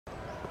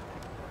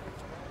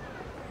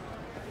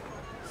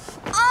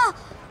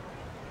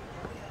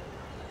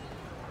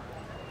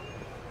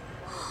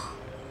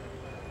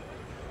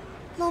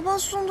老爸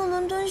送的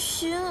伦敦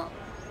鞋。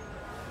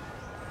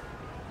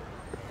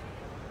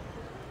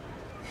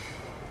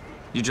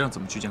你这样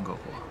怎么居间隔户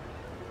啊？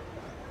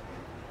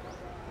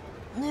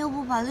那要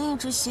不把另一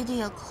只鞋底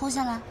也抠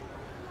下来？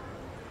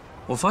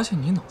我发现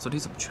你脑子里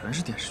怎么全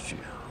是电视剧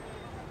啊？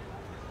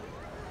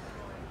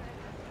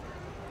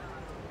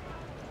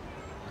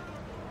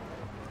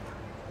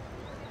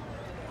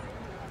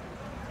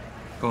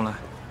跟我来。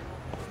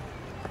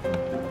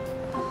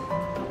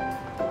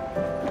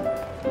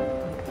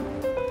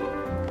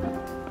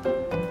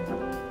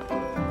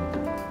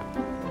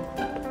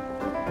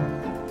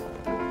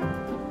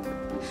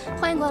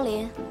欢迎光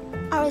临，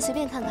二位随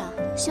便看看，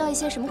需要一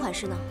些什么款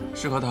式呢？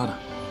适合他的，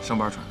上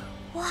班穿的。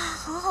哇，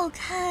好好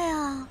看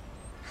呀！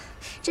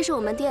这是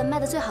我们店卖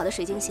的最好的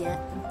水晶鞋，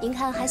您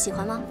看还喜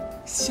欢吗？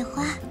喜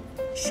欢，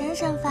闪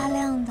闪发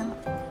亮的。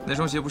那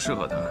双鞋不适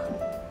合他，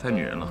太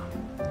女人了，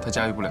他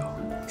驾驭不了。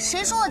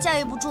谁说我驾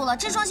驭不住了？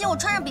这双鞋我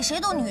穿上比谁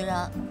都女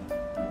人。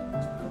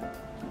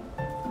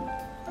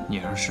你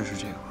还是试试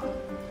这个吧。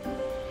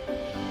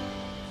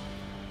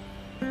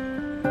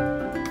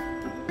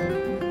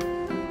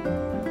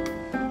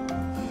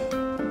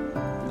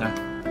来，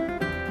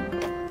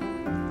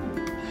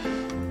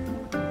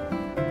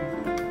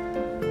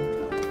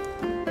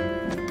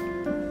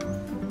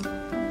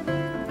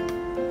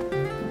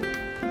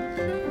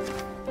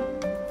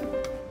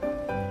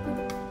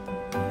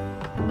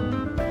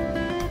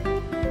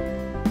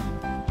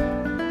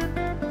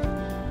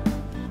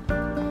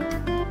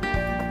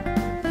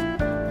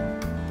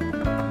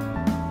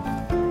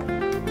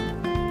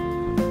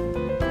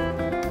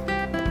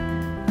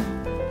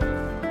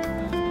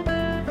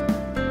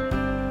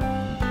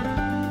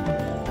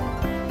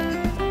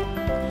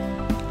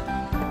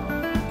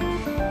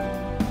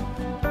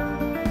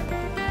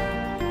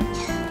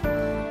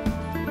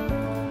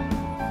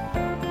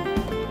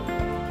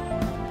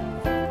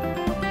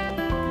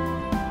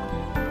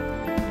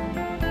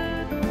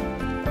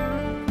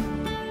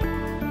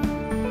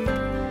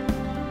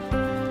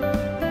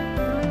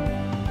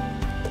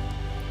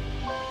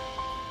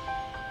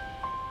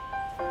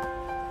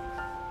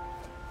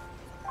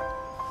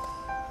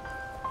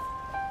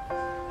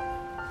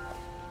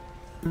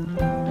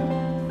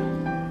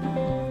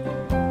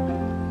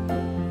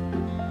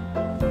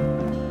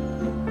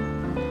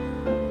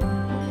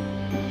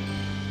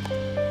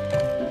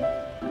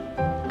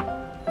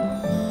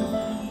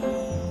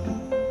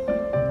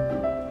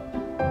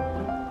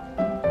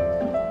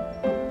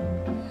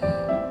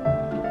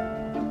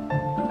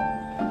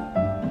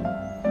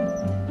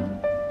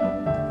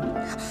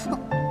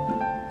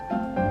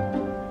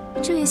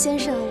这位先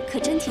生可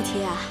真体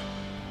贴啊！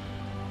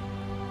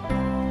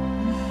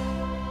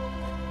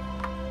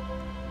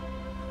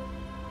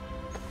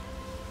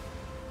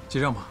结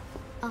账吧。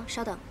啊，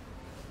稍等。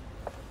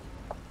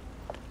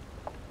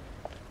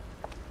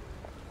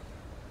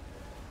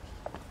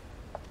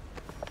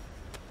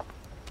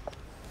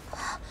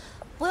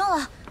不用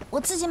了，我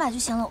自己买就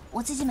行了，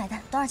我自己买单。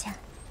多少钱？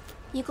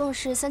一共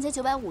是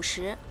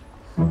3950。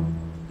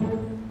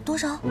多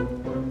少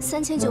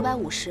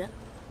？3950。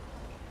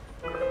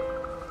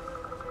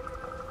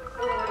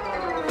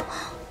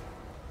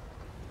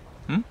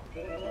嗯？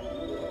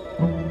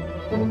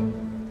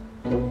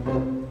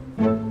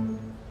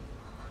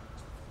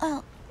哎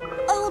呦，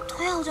哎呦，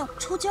腿好像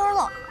抽筋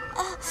了！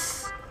啊！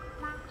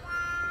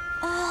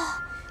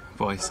啊！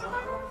不好意思啊。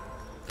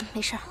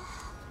没事儿，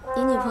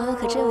你女朋友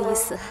可真有意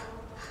思。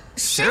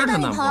谁是他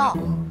男朋友？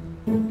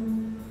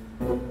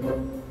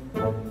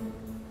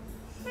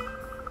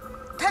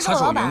他是我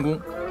老板。员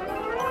工。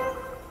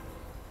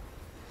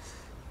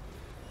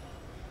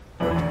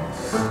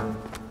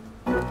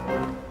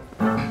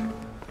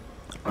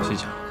谢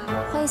谢。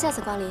欢迎下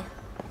次光临。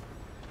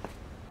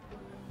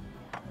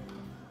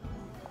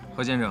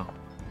何先生，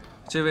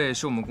这位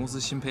是我们公司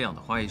新培养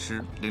的花艺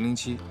师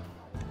007，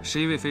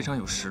是一位非常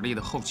有实力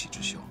的后起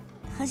之秀。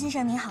何先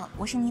生您好，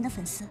我是您的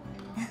粉丝。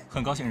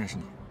很高兴认识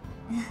你。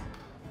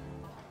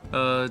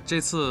这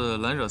次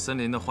蓝惹森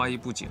林的花艺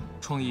布景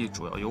创意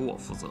主要由我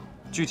负责，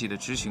具体的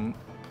执行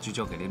就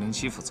交给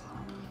007负责。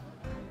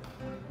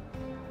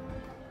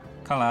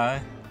看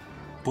来，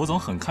博总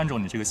很看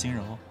重你这个新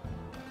人哦。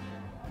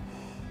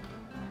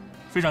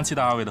非常期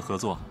待二位的合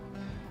作，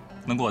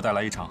能给我带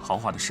来一场豪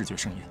华的视觉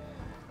盛宴。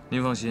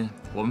您放心，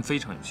我们非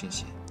常有信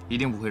心，一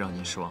定不会让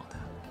您失望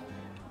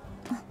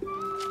的。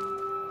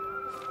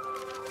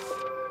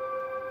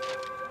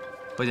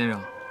何先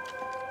生，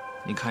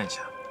您看一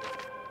下，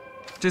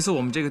这次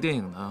我们这个电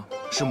影呢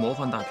是魔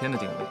幻大片的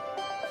定位，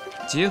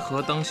结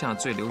合当下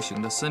最流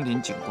行的森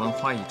林景观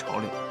花艺潮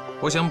流，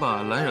我想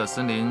把蓝惹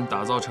森林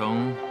打造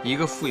成一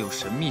个富有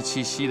神秘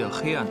气息的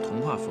黑暗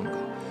童话风格。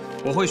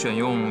我会选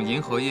用银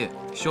河叶、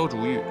消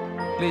竹玉、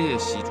烈叶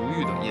喜竹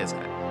玉等叶材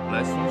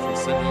来丰富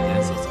森林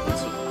颜色层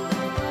次，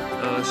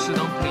适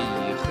当配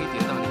以黑蝶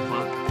大丽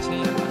花、千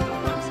叶兰等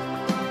颜色。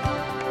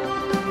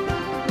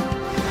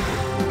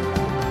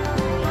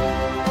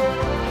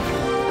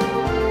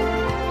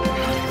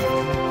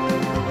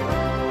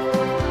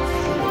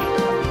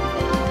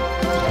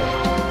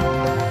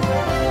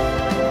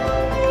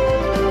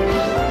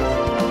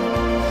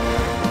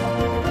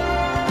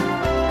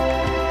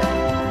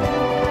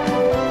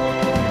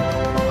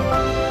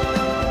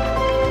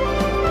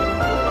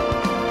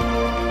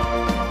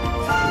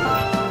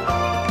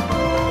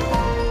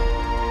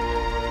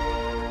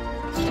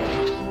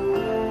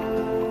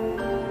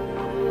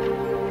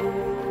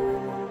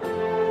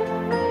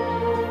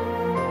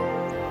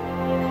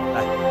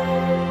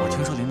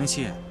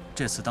007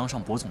这次当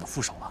上博总的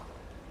副手了，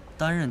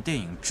担任电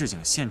影置景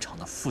现场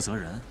的负责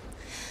人。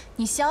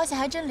你消息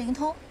还真灵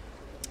通。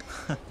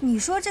你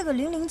说这个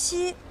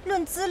007，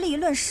论资历、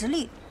论实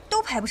力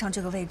都排不上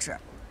这个位置，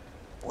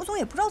博总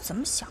也不知道怎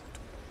么想的。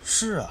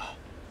是啊，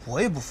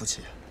我也不服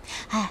气。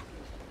哎，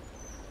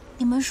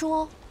你们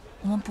说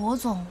我们博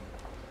总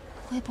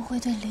会不会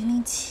对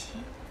007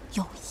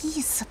有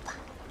意思吧？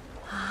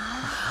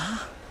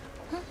啊？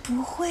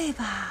不会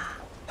吧？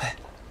哎，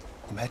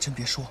你们还真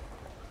别说，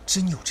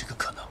真有这个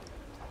可能。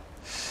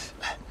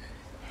哎，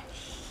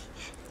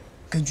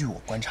根据我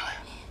观察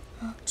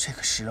呀，这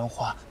个食人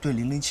花对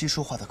007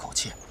说话的口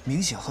气，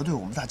明显和对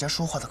我们大家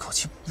说话的口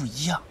气不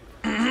一样。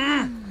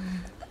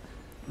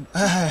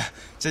哎，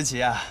珍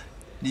奇啊，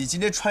你今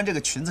天穿这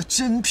个裙子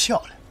真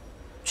漂亮。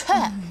去，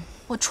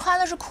我穿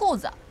的是裤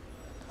子。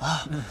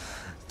啊，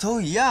都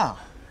一样，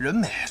人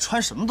美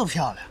穿什么都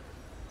漂亮。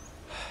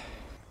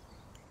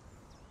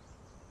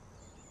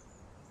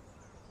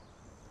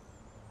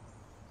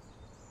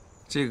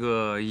这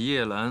个一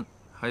夜兰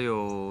还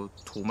有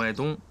土麦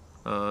冬，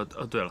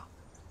对了，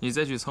你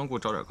再去仓库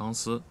找点钢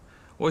丝，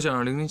我想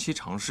让007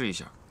尝试一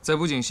下，在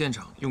布景现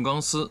场用钢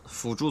丝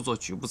辅助做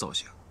局部造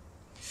型。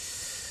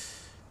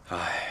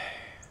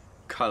唉，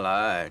看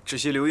来这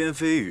些流言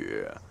蜚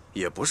语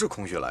也不是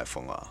空穴来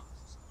风啊。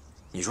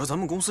你说咱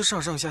们公司上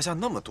上下下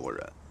那么多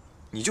人，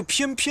你就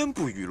偏偏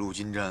不雨露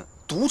均沾，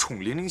独宠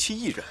007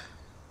一人。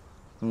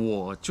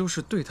我就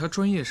是对他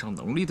专业上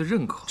能力的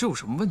认可，这有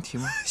什么问题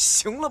吗？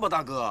行了吧，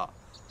大哥，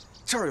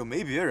这儿又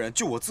没别人，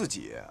就我自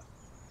己。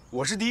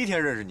我是第一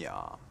天认识你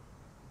啊。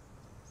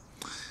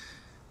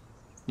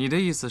你的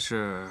意思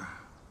是，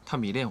他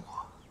迷恋我？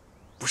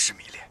不是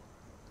迷恋，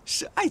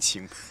是爱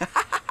情。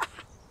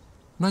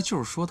那就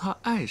是说他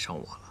爱上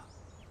我了。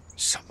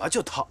什么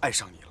叫他爱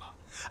上你了？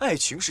爱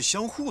情是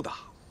相互的。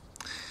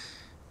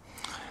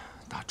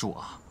大柱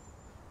啊，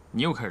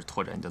你又开始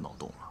拓展你的脑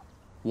洞了。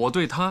我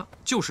对他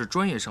就是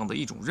专业上的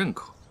一种认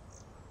可，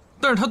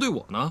但是他对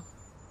我呢，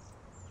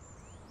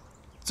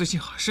最近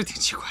还是挺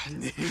奇怪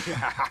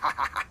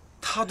的。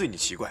他对你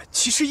奇怪，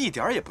其实一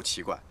点也不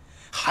奇怪，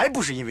还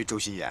不是因为周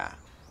心妍。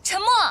沉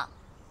默。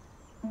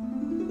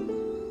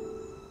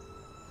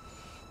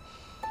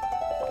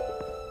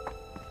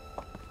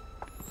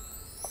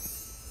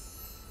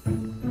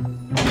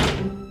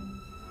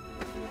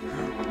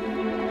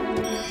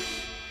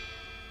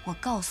我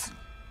告诉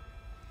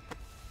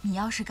你，你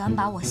要是敢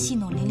把我戏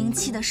弄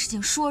007的事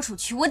情说出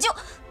去，我就……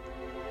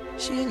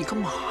心妍，你干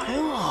嘛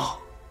呀？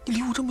你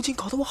离我这么近，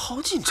搞得我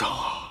好紧张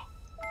啊！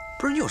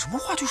不是，你有什么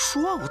话就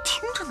说啊，我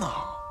听着呢。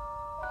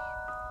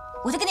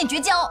我就跟你绝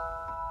交。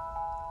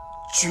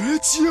绝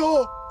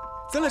交？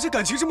咱俩这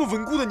感情这么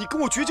稳固的，你跟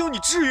我绝交，你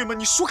至于吗？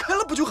你说开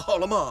了不就好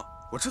了吗？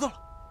我知道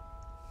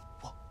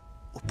了，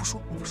我不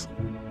说，我不说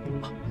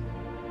啊。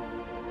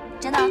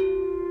真的？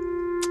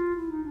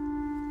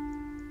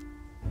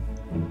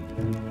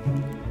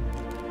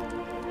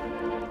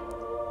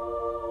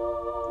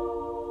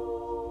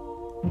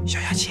小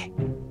雅琪，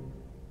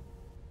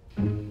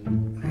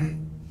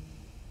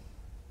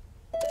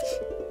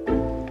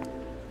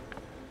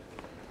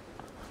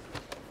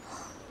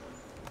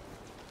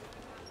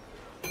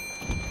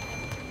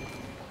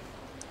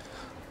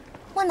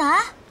莫南，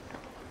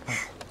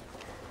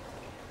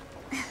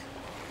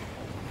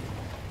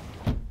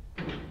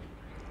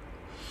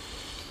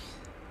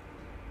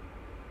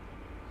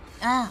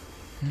哎，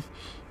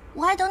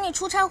我还等你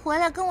出差回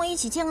来跟我一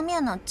起见个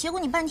面呢，结果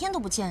你半天都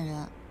不见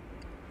人。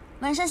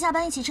晚上下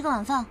班一起吃个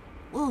晚饭，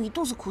我有一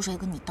肚子苦水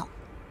跟你倒。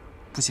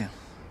不行，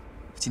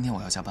今天我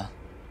要加班。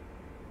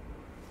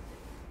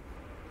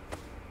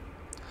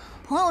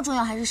朋友重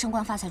要还是升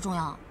官发财重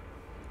要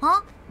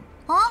啊？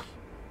啊？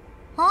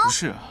不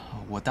是，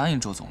我答应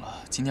周总了，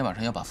今天晚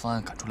上要把方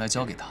案赶出来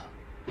交给他，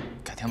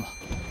改天吧。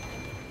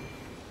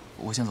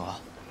我先走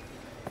了。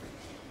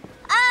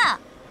啊！